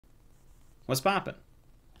What's poppin'?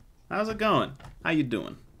 How's it going? How you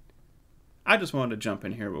doing? I just wanted to jump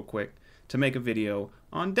in here real quick to make a video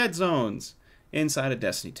on Deadzones inside of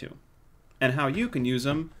Destiny 2 and how you can use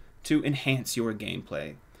them to enhance your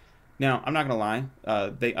gameplay. Now, I'm not gonna lie,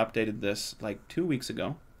 they updated this like 2 weeks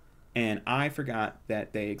ago and I forgot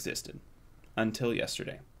that they existed until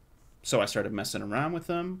yesterday. So I started messing around with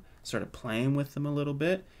them, started playing with them a little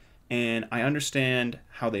bit, and I understand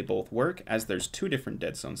how they both work, as there's 2 different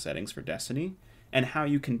Deadzone settings for Destiny, and how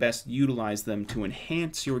you can best utilize them to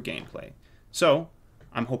enhance your gameplay. So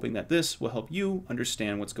I'm hoping that this will help you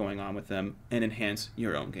understand what's going on with them and enhance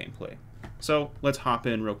your own gameplay. So let's hop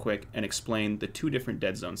in real quick and explain the 2 different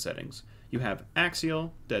Deadzone settings. You have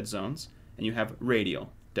axial Deadzones and you have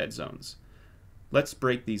radial Deadzones. Let's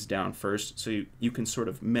break these down first so you can sort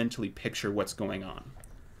of mentally picture what's going on.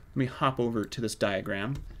 Let me hop over to this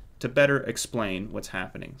diagram to better explain what's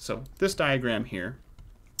happening. So this diagram here,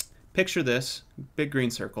 picture this big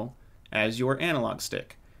green circle as your analog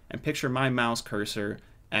stick, and picture my mouse cursor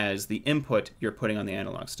as the input you're putting on the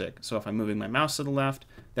analog stick. So if I'm moving my mouse to the left,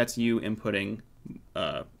 that's you inputting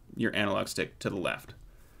your analog stick to the left.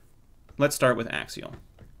 Let's start with axial.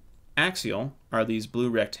 Axial are these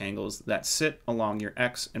blue rectangles that sit along your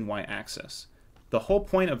X and Y axis. The whole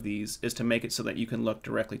point of these is to make it so that you can look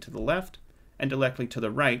directly to the left and directly to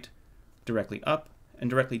the right, directly up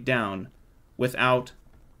and directly down, without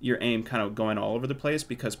your aim kind of going all over the place,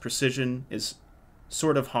 because precision is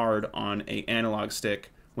sort of hard on an analog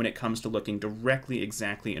stick when it comes to looking directly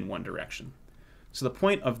exactly in one direction. So the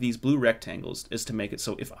point of these blue rectangles is to make it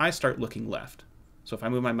so if I start looking left, so if I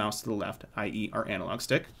move my mouse to the left, i.e. our analog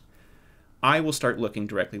stick, I will start looking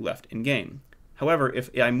directly left in game. However,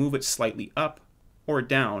 if I move it slightly up or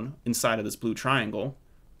down inside of this blue triangle,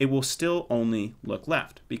 it will still only look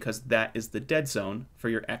left, because that is the dead zone for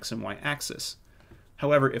your X and Y axis.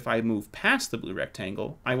 However, if I move past the blue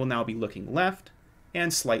rectangle, I will now be looking left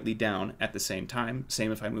and slightly down at the same time.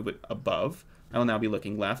 Same if I move it above, I will now be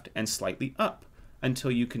looking left and slightly up, until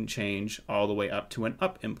you can change all the way up to an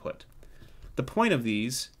up input. The point of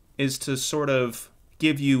these is to sort of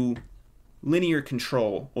give you linear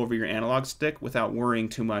control over your analog stick without worrying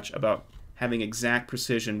too much about having exact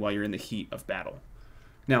precision while you're in the heat of battle.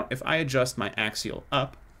 Now, if I adjust my axial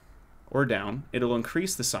up or down, it'll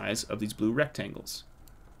increase the size of these blue rectangles.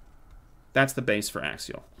 That's the base for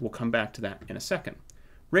axial. We'll come back to that in a second.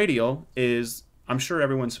 Radial is, I'm sure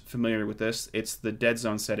everyone's familiar with this, it's the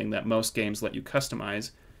Deadzone setting that most games let you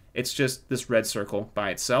customize. It's just this red circle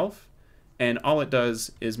by itself, and all it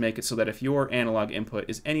does is make it so that if your analog input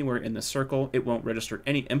is anywhere in the circle, it won't register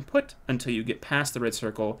any input until you get past the red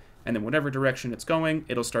circle, and then whatever direction it's going,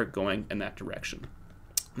 it'll start going in that direction.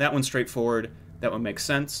 That one's straightforward. That one makes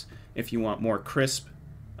sense. If you want more crisp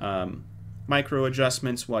micro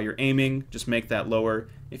adjustments while you're aiming, just make that lower.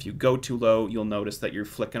 If you go too low, you'll notice that you're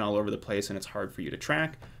flicking all over the place and it's hard for you to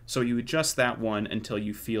track. So you adjust that one until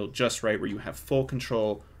you feel just right, where you have full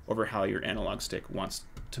control over how your analog stick wants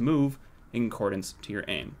to move in accordance to your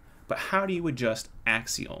aim. But how do you adjust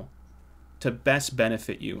axial to best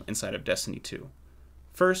benefit you inside of Destiny 2?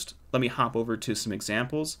 First, let me hop over to some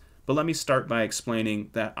examples, but let me start by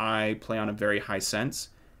explaining that I play on a very high sense,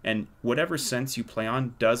 and whatever sense you play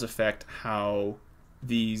on does affect how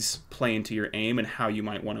these play into your aim and how you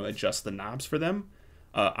might want to adjust the knobs for them.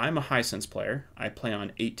 I'm a high sense player. I play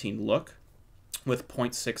on 18 look with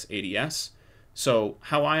 0.6 ADS. So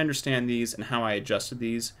how I understand these and how I adjusted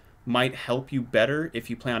these might help you better if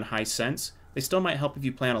you play on high sense. They still might help if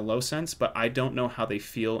you play on a low sense, but I don't know how they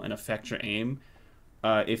feel and affect your aim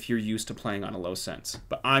if you're used to playing on a low sense.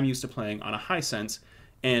 But I'm used to playing on a high sense,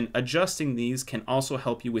 and adjusting these can also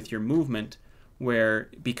help you with your movement, where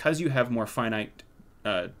because you have more finite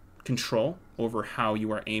control over how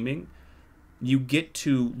you are aiming, you get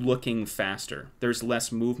to looking faster. There's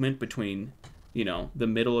less movement between, you know, the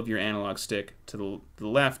middle of your analog stick to the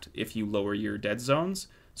left if you lower your dead zones,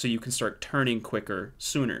 so you can start turning quicker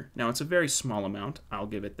sooner. Now, it's a very small amount, I'll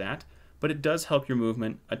give it that, but it does help your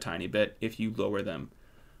movement a tiny bit if you lower them.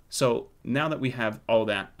 So now that we have all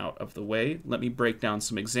that out of the way, let me break down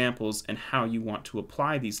some examples and how you want to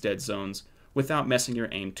apply these dead zones without messing your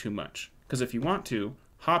aim too much. Because if you want to,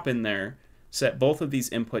 hop in there, set both of these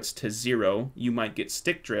inputs to 0, you might get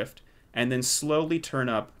stick drift, and then slowly turn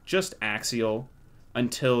up just axial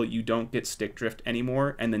until you don't get stick drift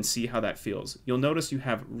anymore, and then see how that feels. You'll notice you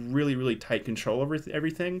have really, really tight control over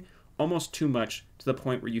everything, almost too much, to the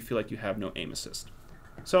point where you feel like you have no aim assist.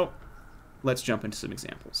 So let's jump into some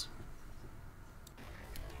examples.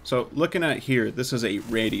 So looking at here, this is a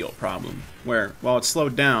radial problem, where while it's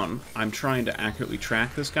slowed down, I'm trying to accurately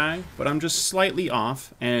track this guy, but I'm just slightly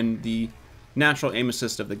off, and the Natural aim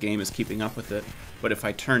assist of the game is keeping up with it, but if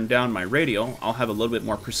I turn down my radial, I'll have a little bit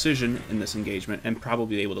more precision in this engagement and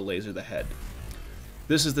probably be able to laser the head.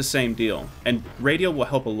 This is the same deal, and radial will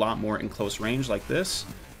help a lot more in close range like this,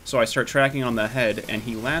 so I start tracking on the head and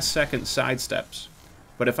he last second sidesteps.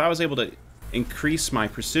 But if I was able to increase my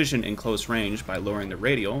precision in close range by lowering the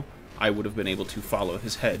radial, I would have been able to follow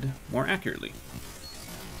his head more accurately.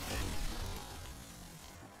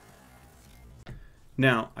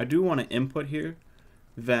 Now, I do want to input here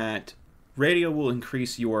that radial will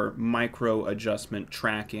increase your micro adjustment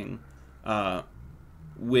tracking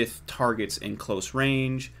with targets in close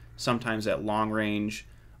range, sometimes at long range.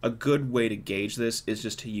 A good way to gauge this is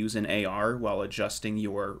just to use an AR while adjusting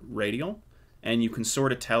your radial, and you can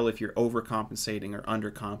sort of tell if you're overcompensating or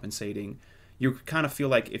undercompensating. You kind of feel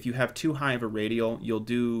like if you have too high of a radial, you'll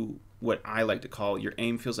do what I like to call your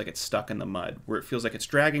aim feels like it's stuck in the mud, where it feels like it's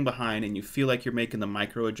dragging behind and you feel like you're making the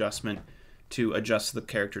micro adjustment to adjust the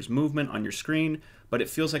character's movement on your screen, but it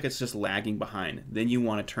feels like it's just lagging behind. Then you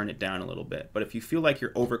want to turn it down a little bit. But if you feel like you're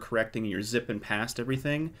overcorrecting and you're zipping past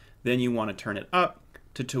everything, then you want to turn it up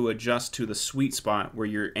to adjust to the sweet spot where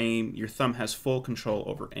your thumb has full control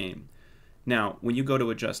over aim. Now, when you go to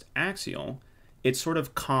adjust axial, it sort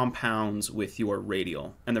of compounds with your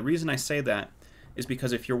radial. And the reason I say that is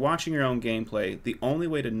because if you're watching your own gameplay, the only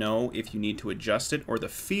way to know if you need to adjust it or the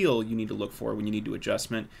feel you need to look for when you need to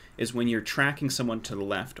adjustment is when you're tracking someone to the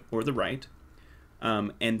left or the right,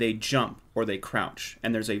 and they jump or they crouch,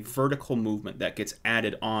 and there's a vertical movement that gets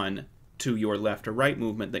added on to your left or right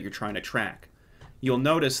movement that you're trying to track. You'll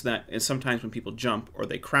notice that sometimes when people jump or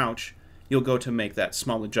they crouch, you'll go to make that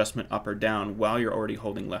small adjustment up or down while you're already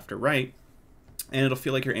holding left or right, and it'll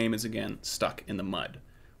feel like your aim is again stuck in the mud,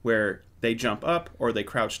 where they jump up or they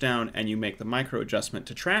crouch down and you make the micro adjustment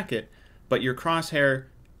to track it, but your crosshair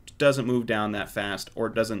doesn't move down that fast or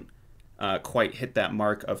doesn't quite hit that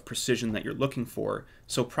mark of precision that you're looking for.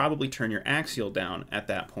 So probably turn your axial down at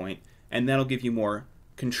that point, and that'll give you more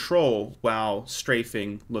control while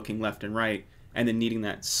strafing, looking left and right, and then needing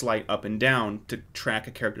that slight up and down to track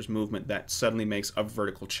a character's movement that suddenly makes a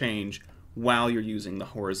vertical change while you're using the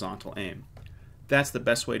horizontal aim. That's the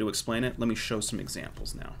best way to explain it. Let me show some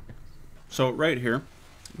examples now. So right here,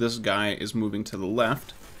 this guy is moving to the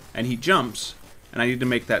left, and he jumps, and I need to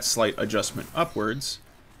make that slight adjustment upwards.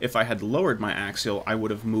 If I had lowered my axial, I would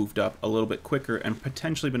have moved up a little bit quicker and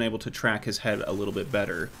potentially been able to track his head a little bit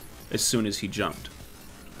better as soon as he jumped.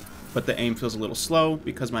 But the aim feels a little slow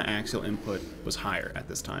because my axial input was higher at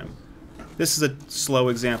this time. This is a slow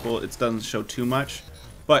example. It doesn't show too much,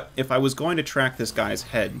 but if I was going to track this guy's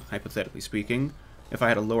head, hypothetically speaking, if I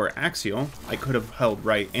had a lower axial, I could have held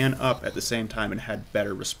right and up at the same time and had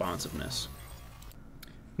better responsiveness.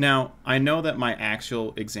 Now, I know that my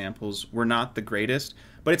axial examples were not the greatest,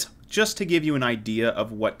 but it's just to give you an idea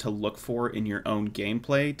of what to look for in your own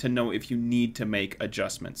gameplay to know if you need to make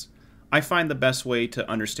adjustments. I find the best way to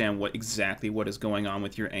understand what is going on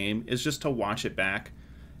with your aim is just to watch it back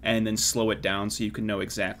and then slow it down so you can know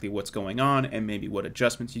exactly what's going on and maybe what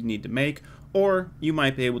adjustments you need to make, or you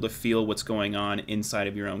might be able to feel what's going on inside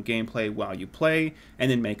of your own gameplay while you play and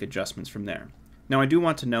then make adjustments from there. Now, I do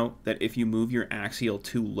want to note that if you move your axial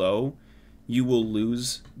too low, you will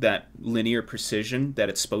lose that linear precision that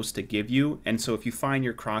it's supposed to give you, and so if you find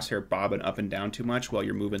your crosshair bobbing up and down too much while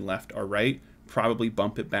you're moving left or right, probably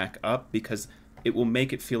bump it back up because it will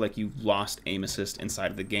make it feel like you've lost aim assist inside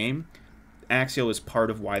of the game. Axial is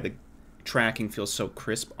part of why the tracking feels so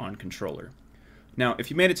crisp on controller. Now,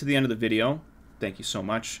 if you made it to the end of the video, thank you so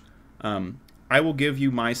much. I will give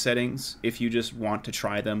you my settings if you just want to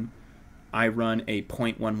try them. I run a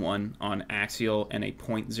 0.11 on axial and a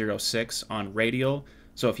 0.06 on radial,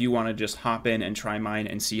 so if you want to just hop in and try mine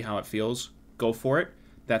and see how it feels, go for it.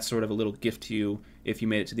 That's sort of a little gift to you if you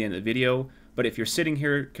made it to the end of the video. But if you're sitting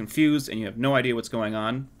here confused and you have no idea what's going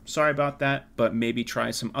on, sorry about that, but maybe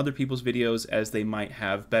try some other people's videos as they might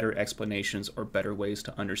have better explanations or better ways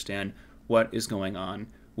to understand what is going on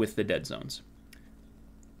with the Deadzones.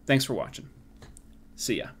 Thanks for watching.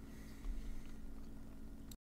 See ya.